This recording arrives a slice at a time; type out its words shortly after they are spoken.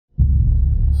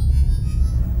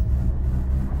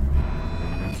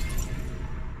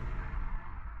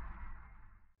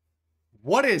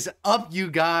What is up, you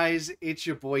guys? It's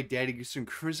your boy Daddy Goose from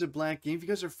Cruiser Black Game. If you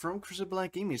guys are from Cruiser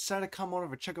Black Game, you decided to come on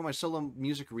over check out my solo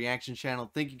music reaction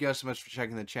channel. Thank you guys so much for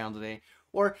checking the channel today.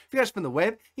 Or if you guys from the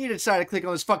web, you decided to click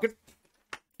on this fucking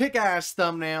kick-ass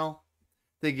thumbnail.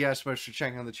 Thank you guys so much for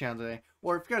checking out the channel today.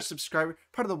 Or if you guys subscribe,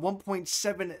 part of the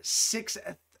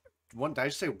 1.76 one. Did I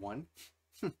say one?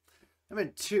 I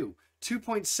meant two.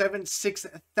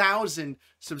 2.76 thousand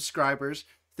subscribers.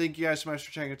 Thank you guys so much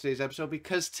for checking out today's episode,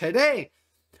 because today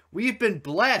we've been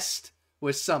blessed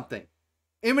with something.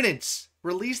 Imminence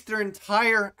released their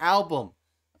entire album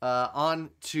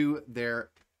onto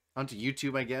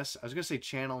YouTube, I guess. I was going to say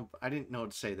channel. I didn't know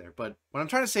what to say there. But what I'm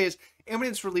trying to say is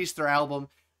Imminence released their album,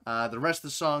 the rest of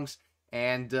the songs,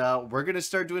 and we're going to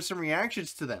start doing some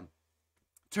reactions to them.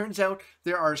 Turns out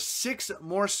there are 6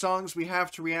 more songs we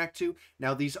have to react to.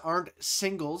 Now, these aren't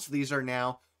singles. These are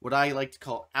now what I like to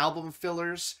call album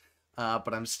fillers,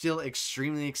 but I'm still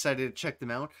extremely excited to check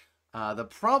them out. The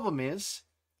problem is,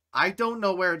 I don't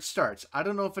know where it starts. I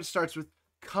don't know if it starts with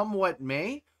Come What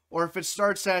May, or if it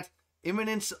starts at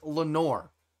Imminence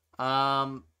Lenore. So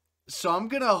I'm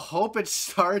gonna hope it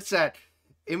starts at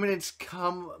Imminence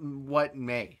Come What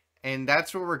May. And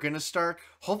that's where we're going to start.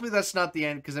 Hopefully that's not the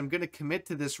end, because I'm going to commit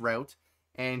to this route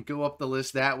and go up the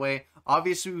list that way.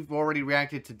 Obviously, we've already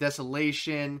reacted to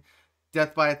Desolation,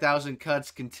 Death by a Thousand Cuts,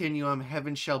 Continuum,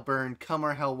 Heaven Shall Burn, Come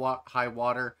or High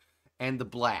Water, and The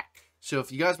Black. So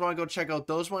if you guys want to go check out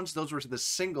those ones, those were the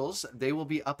singles. They will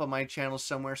be up on my channel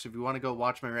somewhere. So if you want to go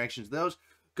watch my reactions to those,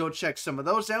 go check some of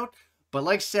those out. But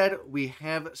like I said, we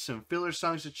have some filler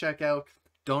songs to check out.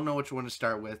 Don't know which one to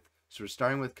start with. So we're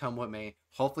starting with Come What May.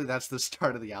 Hopefully that's the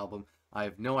start of the album. I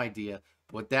have no idea.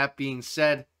 But with that being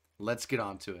said, let's get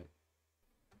on to it.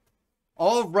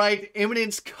 Alright,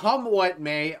 Imminence Come What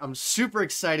May. I'm super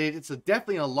excited. It's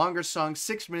definitely a longer song,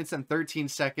 6 minutes and 13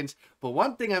 seconds. But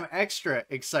one thing I'm extra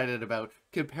excited about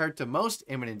compared to most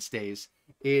Imminence days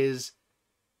is...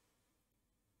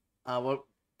 what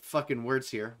fucking words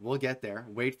here? We'll get there.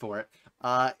 Wait for it.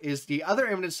 Is the other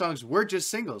Imminence songs were just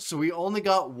singles. So we only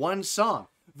got one song.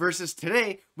 Versus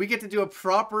today, we get to do a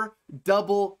proper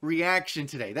double reaction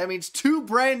today. That means 2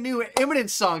 brand new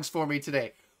Imminence songs for me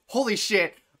today. Holy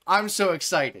shit, I'm so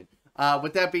excited.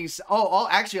 With that being said,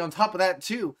 actually on top of that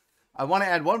too, I want to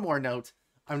add one more note.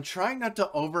 I'm trying not to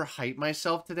overhype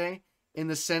myself today, in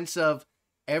the sense of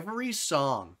every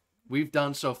song we've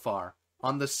done so far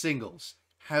on the singles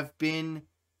have been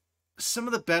some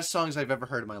of the best songs I've ever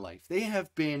heard in my life. They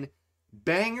have been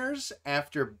bangers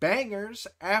after bangers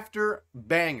after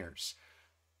bangers.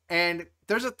 And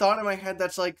there's a thought in my head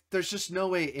that's like, there's just no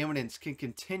way Imminence can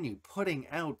continue putting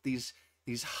out these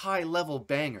high level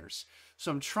bangers. So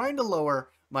I'm trying to lower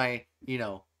my,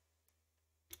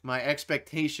 my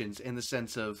expectations, in the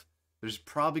sense of there's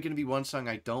probably going to be one song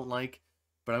I don't like,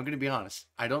 but I'm going to be honest,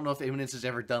 I don't know if Imminence has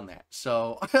ever done that.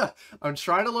 So I'm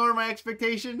trying to lower my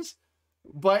expectations,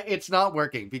 but it's not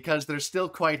working because they're still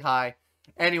quite high.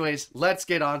 Anyways, let's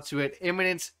get on to it.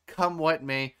 Imminence, Come What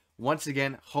May. Once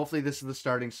again, hopefully this is the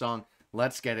starting song.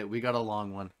 Let's get it. We got a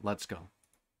long one. Let's go.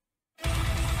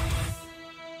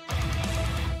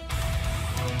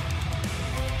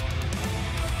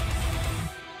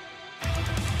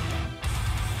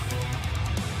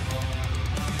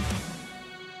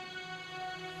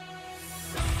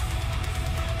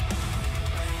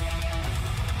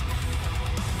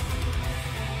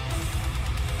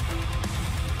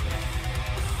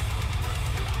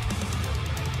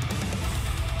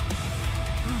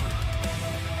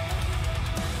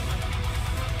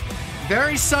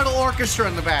 Very subtle orchestra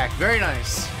in the back. Very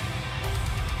nice.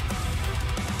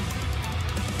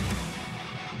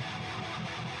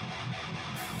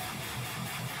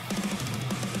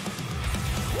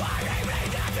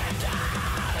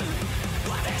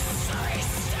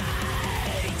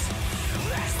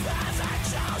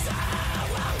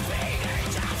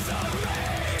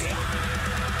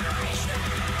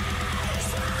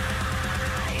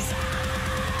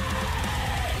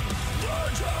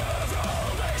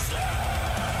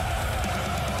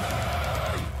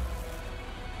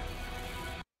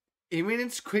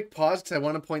 Imminence, quick pause, because I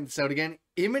want to point this out again.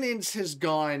 Imminence has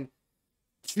gone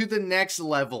to the next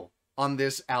level on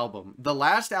this album. The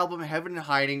last album, Heaven and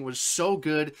Hiding, was so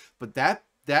good, but that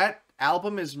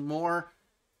album is more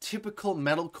typical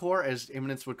metalcore, as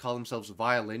Imminence would call themselves,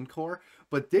 violin core.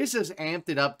 But this has amped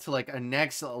it up to like a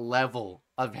next level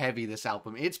of heavy, this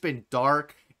album. It's been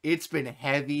dark, it's been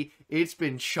heavy, it's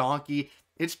been chonky.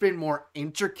 It's been more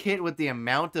intricate with the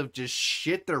amount of just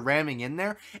shit they're ramming in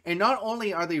there. And not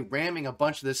only are they ramming a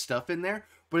bunch of this stuff in there,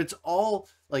 but it's all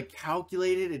like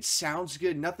calculated. It sounds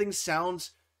good. Nothing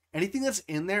sounds anything that's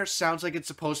in there sounds like it's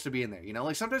supposed to be in there. You know,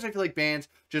 like sometimes I feel like bands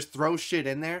just throw shit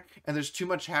in there and there's too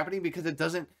much happening because it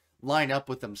doesn't line up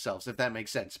with themselves, if that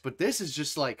makes sense. But this is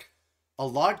just like a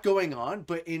lot going on,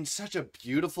 but in such a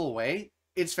beautiful way.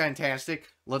 It's fantastic.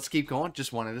 Let's keep going.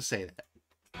 Just wanted to say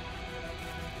that.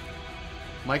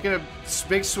 Might get a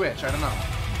big switch. I don't know.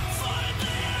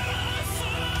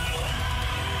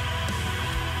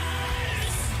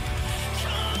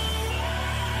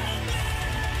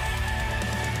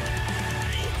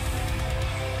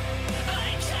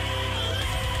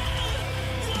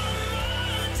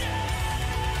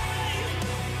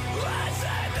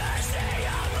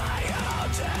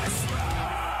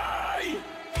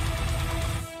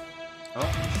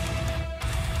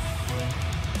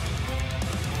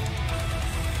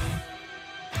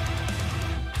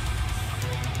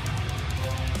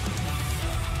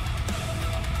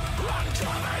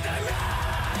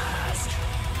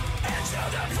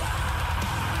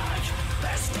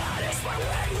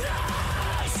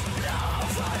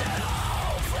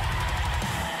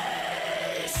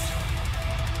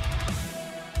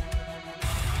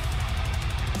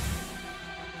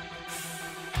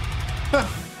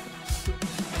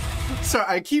 Sorry,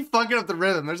 I keep fucking up the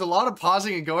rhythm. There's a lot of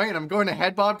pausing and going, and I'm going to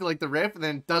head bob to like the riff, and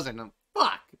then it doesn't. I'm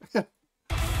fuck.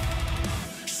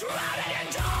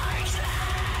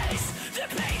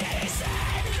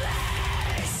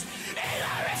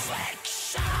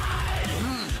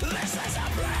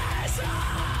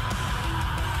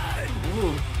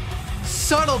 Ooh.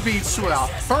 Subtle beat swell.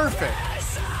 Perfect.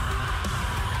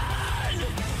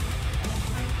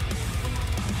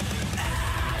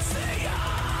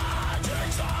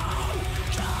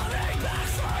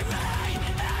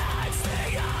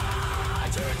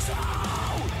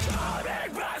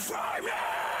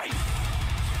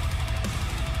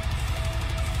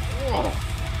 Oh.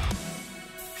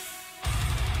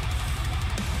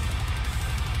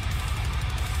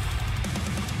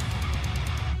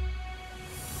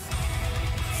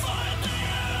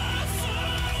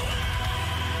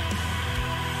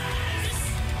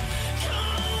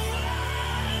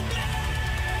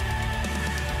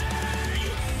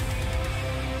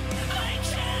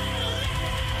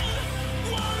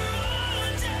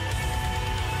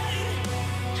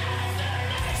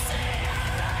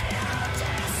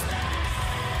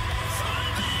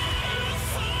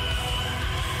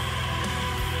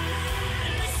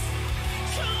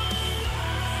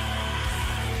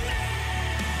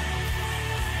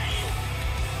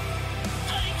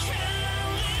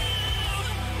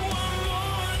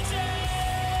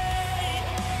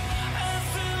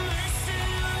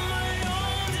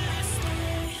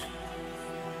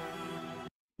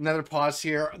 Another pause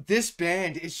here. This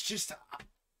band is just,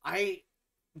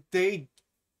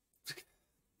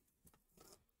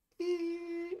 this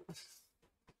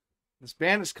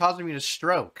band is causing me to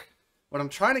stroke. What I'm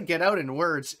trying to get out in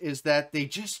words is that they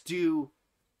just do,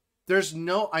 I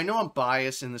know I'm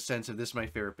biased in the sense of this is my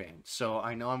favorite band. So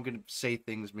I know I'm going to say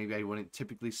things maybe I wouldn't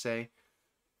typically say,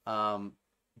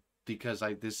 because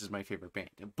this is my favorite band.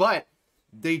 But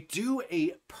they do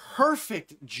a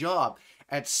perfect job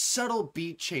at subtle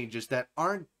beat changes that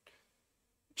aren't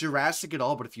Jurassic at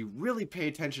all, but if you really pay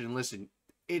attention and listen,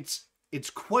 it's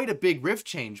quite a big riff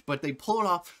change, but they pull it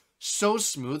off so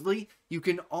smoothly, you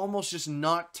can almost just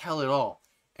not tell it all.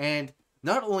 And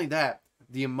not only that,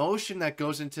 the emotion that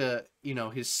goes into, you know,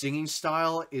 his singing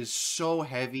style is so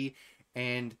heavy,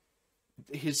 and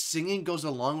his singing goes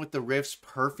along with the riffs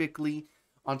perfectly.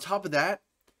 On top of that,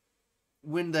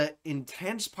 when the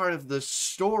intense part of the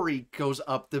story goes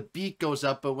up, the beat goes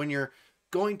up, but when you're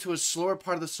going to a slower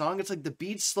part of the song, it's like the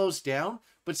beat slows down,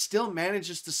 but still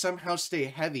manages to somehow stay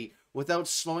heavy without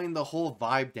slowing the whole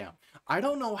vibe down. I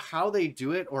don't know how they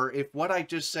do it, or if what I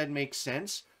just said makes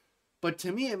sense, but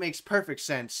to me it makes perfect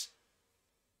sense.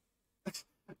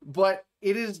 But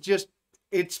it is just,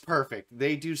 it's perfect.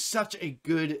 They do such a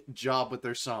good job with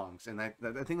their songs, and I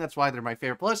think that's why they're my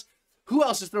favorite. Plus, who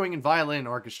else is throwing in violin and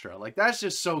orchestra? Like, that's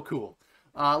just so cool.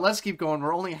 Let's keep going.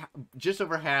 We're only just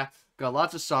over half. Got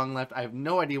lots of song left. I have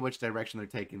no idea which direction they're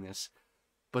taking this.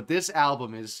 But this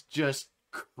album is just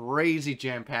crazy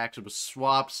jam-packed with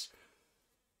swaps.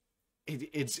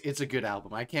 It's a good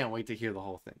album. I can't wait to hear the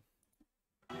whole thing.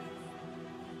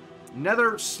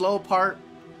 Another slow part.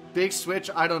 Big switch.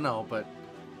 I don't know, but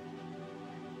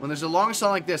when there's a long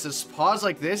song like this, a pause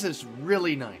like this is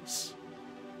really nice.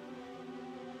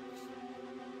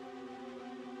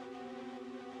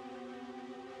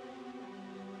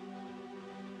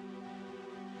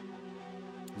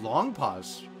 Long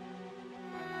pause.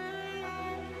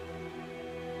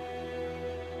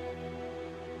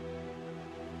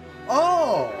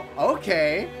 Oh,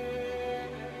 okay.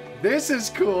 This is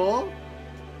cool.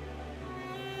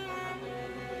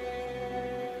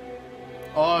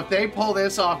 Oh, if they pull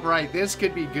this off right, this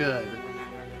could be good.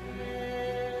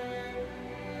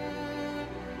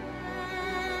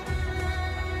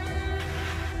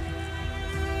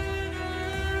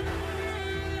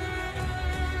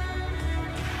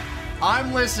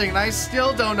 I'm listening, and I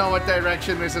still don't know what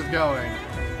direction this is going.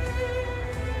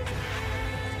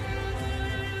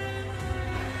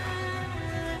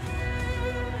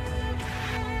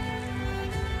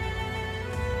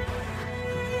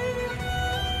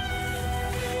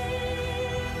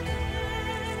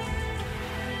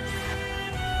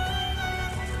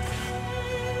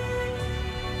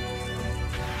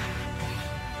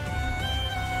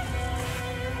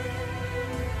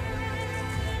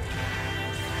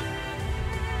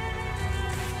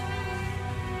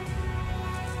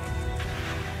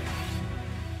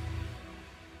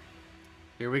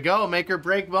 Here we go, make or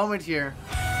break moment here.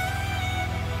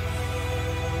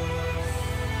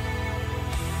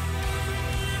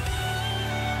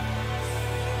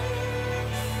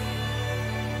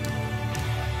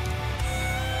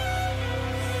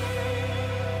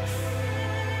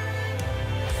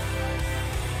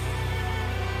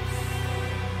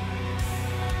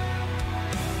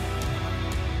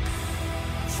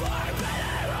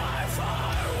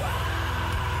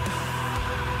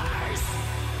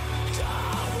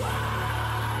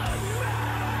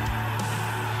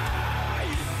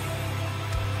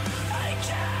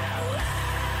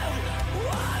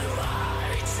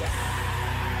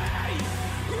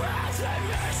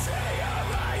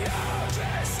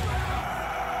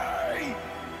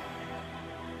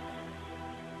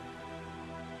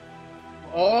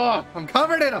 Oh, I'm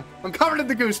covered in them. I'm covered in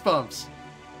the goosebumps.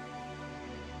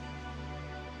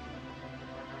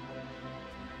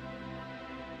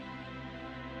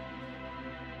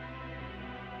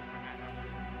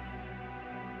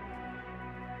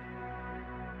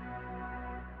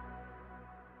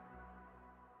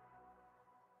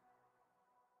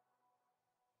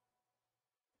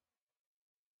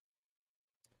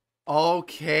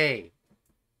 Okay.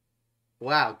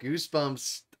 Wow,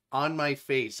 goosebumps on my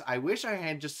face. I wish I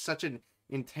had just such an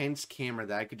intense camera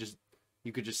that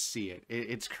you could just see it.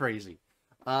 It's crazy.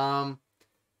 Wow,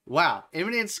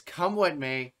 Imminence, come what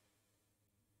may.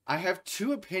 I have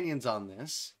two opinions on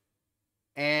this,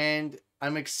 and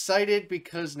I'm excited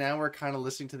because now we're kind of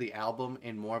listening to the album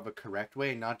in more of a correct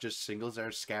way, not just singles that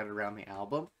are scattered around the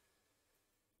album.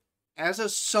 As a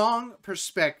song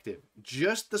perspective,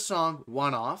 just the song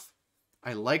one off,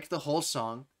 I like the whole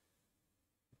song.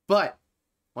 But,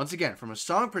 once again, from a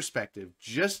song perspective,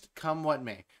 just come what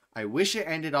may. I wish it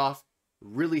ended off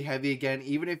really heavy again,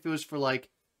 even if it was for like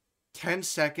 10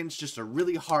 seconds, just a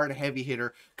really hard, heavy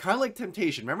hitter. Kind of like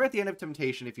Temptation. Remember at the end of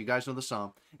Temptation, if you guys know the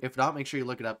song. If not, make sure you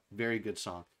look it up. Very good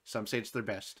song. Some say it's their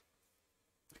best.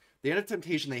 The end of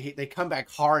Temptation, they come back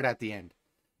hard at the end.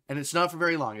 And it's not for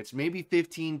very long. It's maybe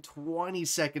 15, 20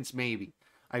 seconds maybe.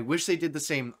 I wish they did the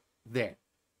same there.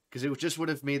 Because it just would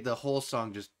have made the whole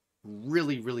song just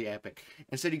really, really epic.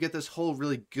 Instead, you get this whole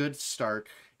really good start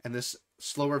and this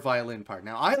slower violin part.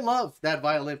 Now, I love that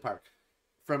violin part.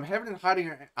 From Heaven and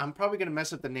Hiding, I'm probably going to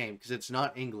mess up the name because it's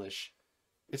not English.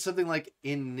 It's something like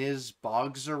In Niz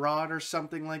Bogzarad or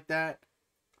something like that.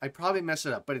 I probably mess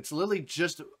it up, but it's literally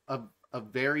just a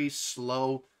very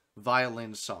slow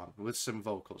violin song with some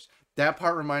vocals. That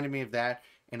part reminded me of that,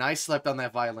 and I slept on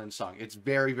that violin song. It's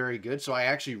very, very good, so I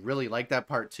actually really like that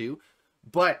part too.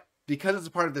 But because it's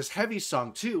a part of this heavy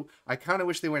song too, I kind of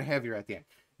wish they went heavier at the end.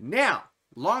 Now,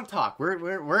 long talk.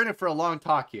 We're in it for a long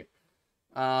talk here.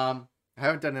 I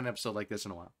haven't done an episode like this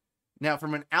in a while. Now,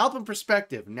 from an album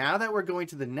perspective, now that we're going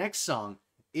to the next song,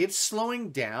 it's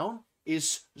slowing down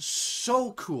is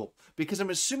so cool because I'm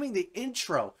assuming the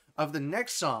intro of the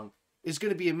next song is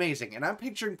going to be amazing. And I'm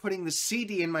picturing putting the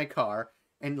CD in my car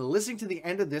and listening to the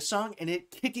end of this song and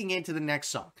it kicking into the next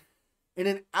song. In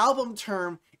an album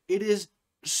term, it is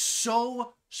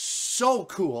so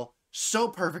cool, so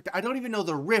perfect. I don't even know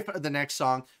the riff of the next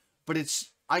song, but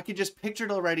I could just picture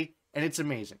it already, and it's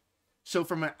amazing. So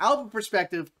from an album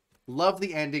perspective, love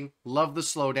the ending, love the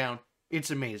slowdown.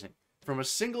 It's amazing. From a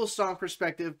single song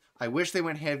perspective, I wish they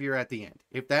went heavier at the end,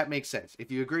 if that makes sense.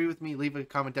 If you agree with me, leave a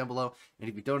comment down below, and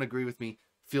if you don't agree with me,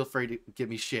 feel free to give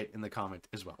me shit in the comment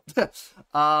as well.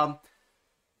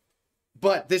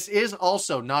 But this is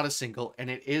also not a single, and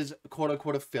it is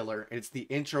quote-unquote a filler. It's the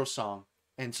intro song.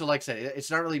 And so, like I said, it's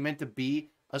not really meant to be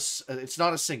it's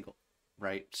not a single,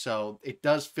 right? So it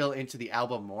does fill into the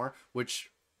album more, which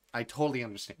I totally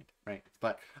understand, right?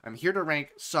 But I'm here to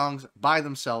rank songs by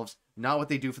themselves, not what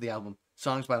they do for the album.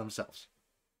 Songs by themselves.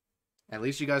 At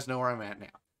least you guys know where I'm at now.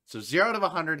 So 0 out of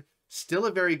 100, still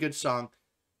a very good song.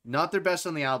 Not their best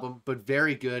on the album, but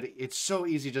very good. It's so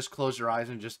easy to just close your eyes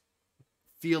and just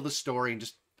feel the story and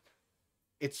just,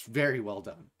 it's very well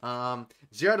done.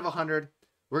 0 out of 100.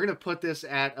 We're going to put this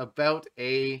at about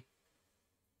a,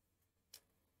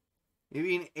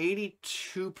 maybe an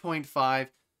 82.5.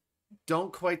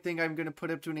 Don't quite think I'm going to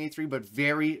put it up to an 83, but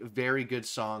very, very good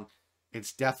song.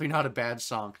 It's definitely not a bad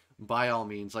song by all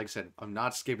means. Like I said, I'm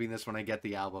not skipping this when I get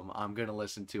the album. I'm going to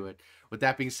listen to it. With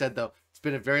that being said, though, it's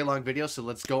been a very long video, so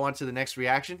let's go on to the next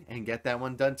reaction and get that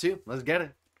one done too. Let's get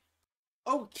it.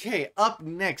 Okay, up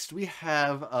next, we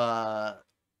have a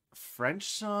French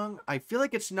song. I feel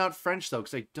like it's not French, though,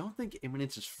 because I don't think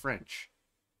Imminence is French.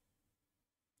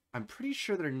 I'm pretty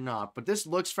sure they're not, but this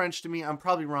looks French to me. I'm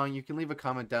probably wrong. You can leave a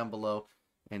comment down below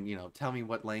and, you know, tell me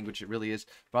what language it really is.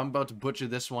 But I'm about to butcher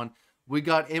this one. We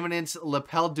got Imminence,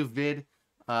 Lapel du Vide,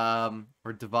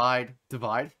 or Divide.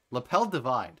 Divide? Lapel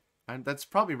Divide. And that's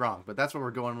probably wrong, but that's what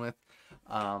we're going with.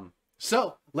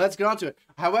 So, let's get on to it.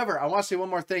 However, I want to say one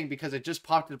more thing because it just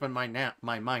popped up in my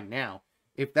mind now.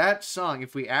 If that song,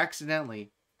 if we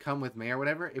accidentally Come With Me or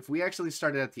whatever, if we actually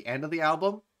started at the end of the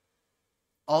album,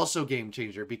 also game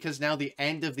changer, because now the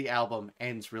end of the album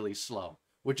ends really slow,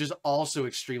 which is also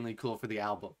extremely cool for the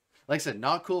album. Like I said,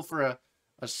 not cool for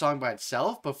a song by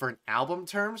itself, but for an album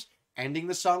terms, ending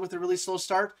the song with a really slow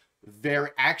start,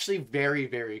 actually very,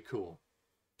 very cool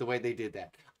the way they did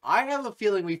that. I have a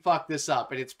feeling we fucked this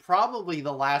up, and it's probably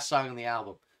the last song on the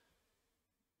album.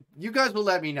 You guys will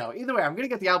let me know. Either way, I'm going to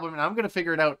get the album, and I'm going to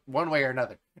figure it out one way or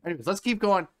another. Anyways, let's keep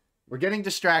going. We're getting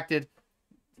distracted.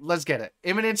 Let's get it.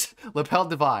 Imminence, Lapel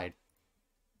Divide.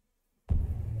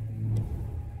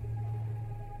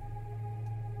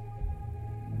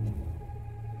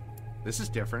 This is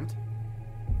different.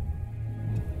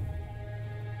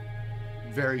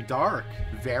 Very dark.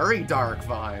 Very dark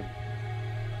vibe.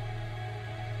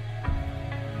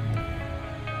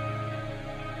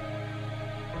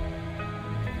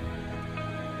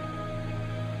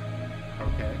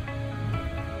 Okay.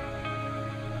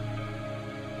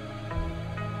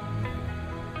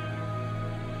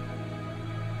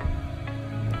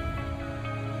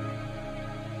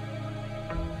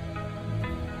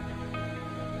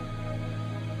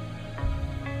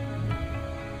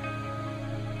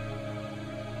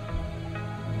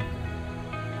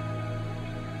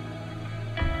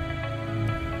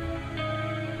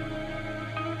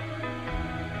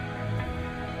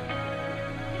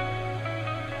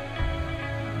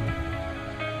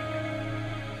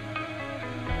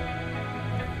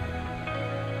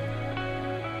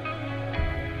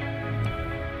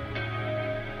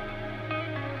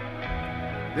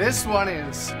 This one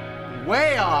is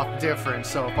way off different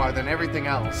so far than everything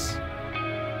else.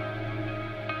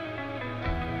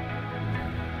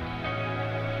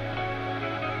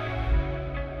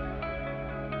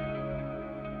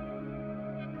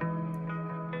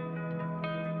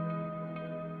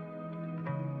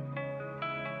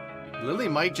 Lily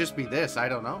might just be this, I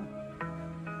don't know.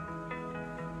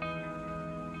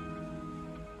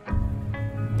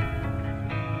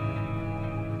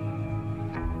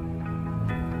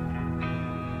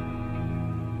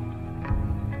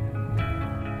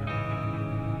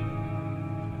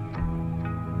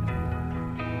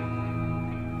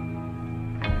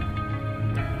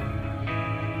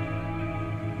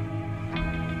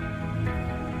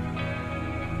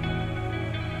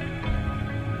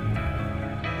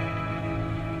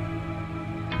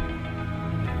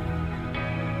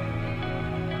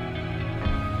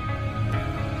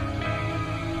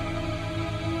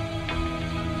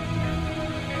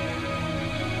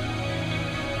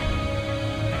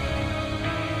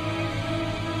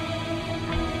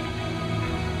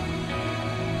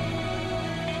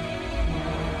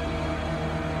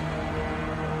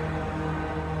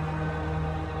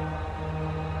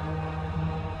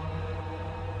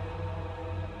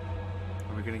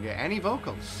 Are we gonna get any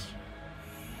vocals?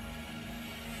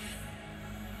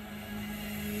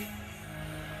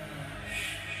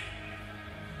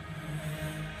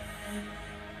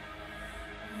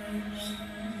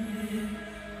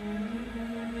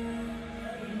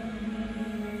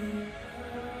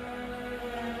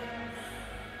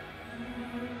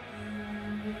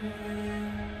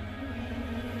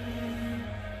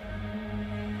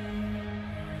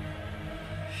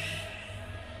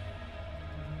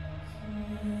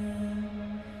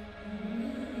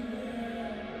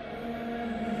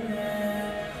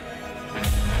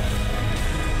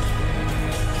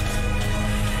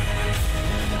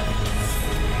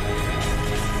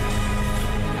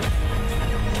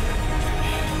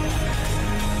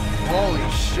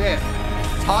 Holy shit.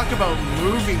 Talk about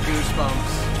moving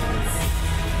goosebumps.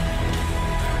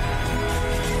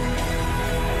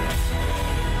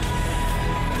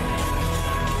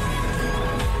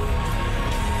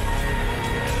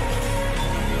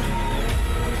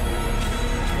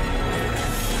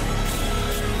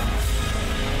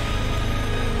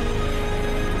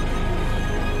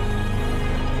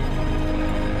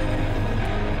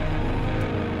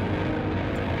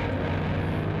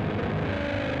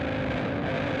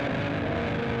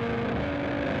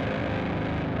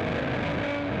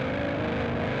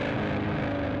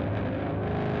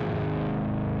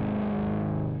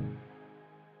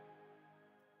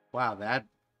 Wow, that,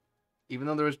 even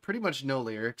though there was pretty much no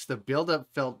lyrics, the build-up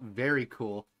felt very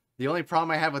cool. The only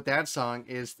problem I have with that song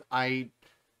is I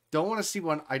don't want to see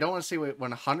one. I don't want to say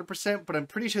 100%, but I'm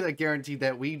pretty sure that guaranteed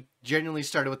that we genuinely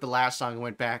started with the last song and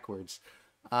went backwards.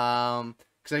 Because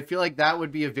I feel like that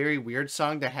would be a very weird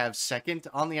song to have second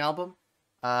on the album.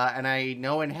 And I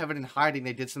know in Heaven and Hiding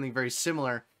they did something very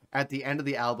similar at the end of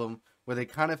the album where they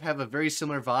kind of have a very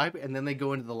similar vibe and then they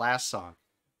go into the last song.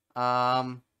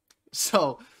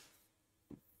 So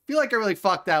feel like I really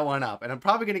fucked that one up, and I'm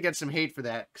probably going to get some hate for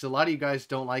that because a lot of you guys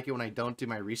don't like it when I don't do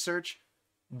my research.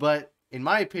 But in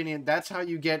my opinion, that's how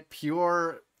you get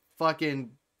pure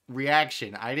fucking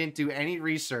reaction. I didn't do any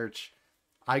research.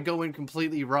 I go in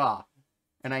completely raw.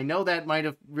 And I know that might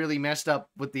have really messed up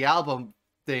with the album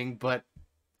thing, but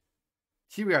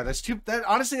here we are.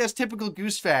 Honestly, that's typical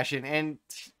Goose fashion, and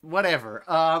whatever.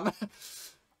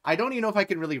 I don't even know if I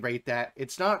can really rate that.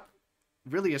 It's not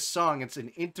really a song. It's an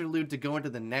interlude to go into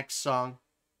the next song.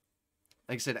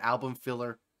 Like I said, album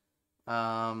filler.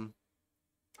 I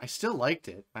still liked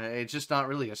it. It's just not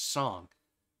really a song.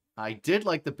 I did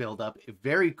like the build-up. A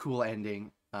very cool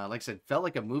ending. Like I said, felt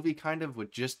like a movie kind of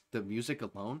with just the music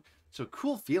alone. So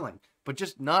cool feeling, but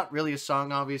just not really a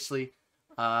song, obviously.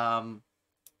 People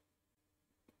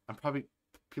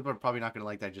are probably not going to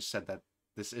like that I just said that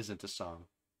this isn't a song.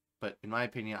 But in my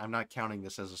opinion, I'm not counting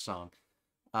this as a song.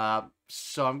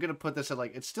 So I'm going to put this at,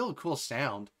 like, it's still a cool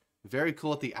sound. Very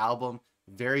cool at the album.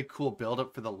 Very cool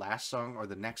build-up for the last song or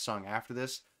the next song after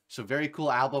this. So very cool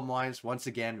album-wise. Once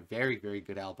again, very, very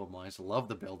good album-wise. Love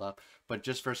the build-up. But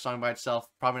just for a song by itself,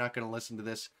 probably not going to listen to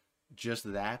this.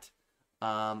 Just that.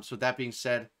 So with that being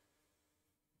said,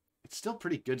 it's still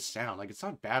pretty good sound. Like, it's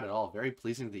not bad at all. Very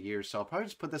pleasing to the ears. So I'll probably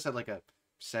just put this at like a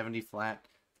 70 flat.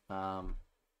 And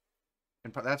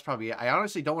that's probably it. I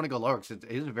honestly don't want to go lower because it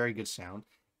is a very good sound.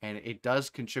 And it does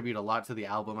contribute a lot to the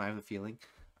album, I have a feeling.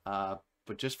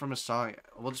 But just from a song,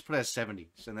 we'll just put it at 70.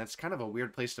 And that's kind of a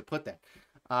weird place to put that.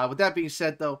 With that being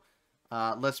said, though,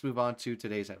 let's move on to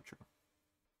today's outro.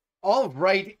 All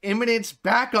right, Imminence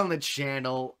back on the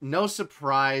channel. No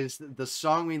surprise, the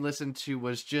song we listened to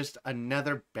was just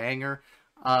another banger.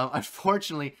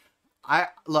 Unfortunately,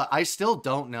 I still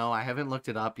don't know. I haven't looked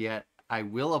it up yet. I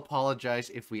will apologize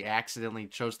if we accidentally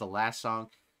chose the last song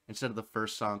instead of the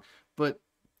first song. But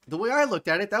the way I looked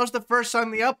at it, that was the first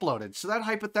song they uploaded. So that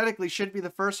hypothetically should be the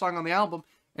first song on the album.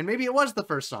 And maybe it was the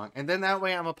first song. And then that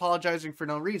way I'm apologizing for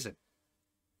no reason.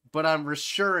 But I'm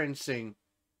insurance.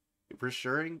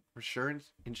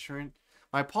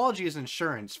 My apology is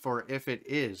insurance for if it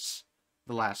is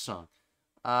the last song.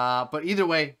 But either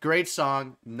way, great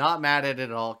song. Not mad at it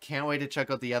at all. Can't wait to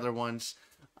check out the other ones.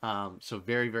 So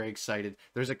very, very excited.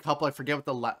 There's a couple, I forget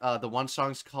what the one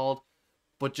song's called,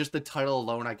 but just the title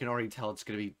alone, I can already tell it's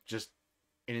going to be just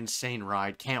an insane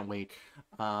ride. Can't wait.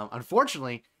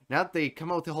 Unfortunately, now that they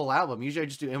come out with the whole album, usually I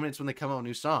just do Imminence when they come out with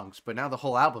new songs, but now the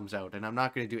whole album's out, and I'm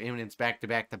not going to do Imminence back to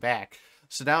back to back.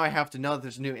 So now I have to know that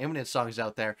there's new Imminence songs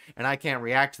out there, and I can't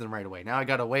react to them right away. Now I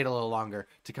got to wait a little longer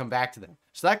to come back to them.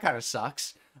 So that kind of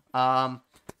sucks.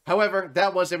 However,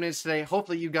 that was Imminence today.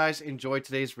 Hopefully you guys enjoyed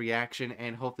today's reaction,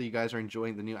 and hopefully you guys are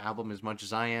enjoying the new album as much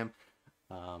as I am.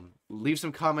 Leave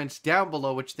some comments down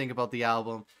below what you think about the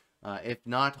album. If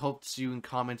not, hope to see you in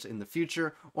comments in the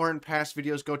future or in past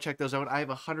videos. Go check those out. I have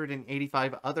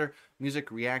 185 other music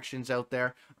reactions out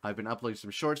there. I've been uploading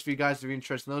some shorts for you guys. If you're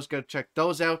interested in those, go check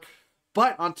those out.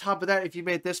 But on top of that, if you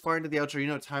made it this far into the outro, you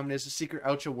know what time it is. The secret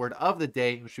outro word of the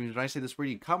day, which means when I say this word,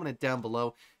 you can comment it down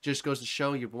below. Just goes to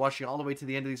show you're watching all the way to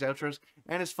the end of these outros.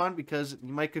 And it's fun because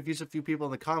you might confuse a few people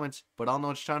in the comments, but I'll know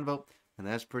what you're talking about, and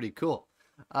that's pretty cool.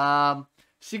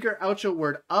 Secret outro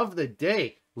word of the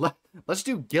day. Let's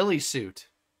do ghillie suit.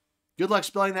 Good luck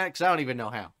spelling that because I don't even know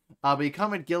how. But you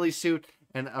comment ghillie suit,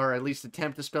 or at least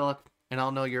attempt to spell it, and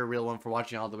I'll know you're a real one for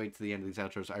watching all the way to the end of these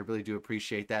outros. I really do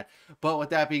appreciate that. But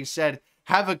with that being said,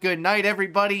 have a good night,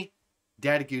 everybody.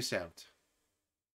 Daddy Goose out.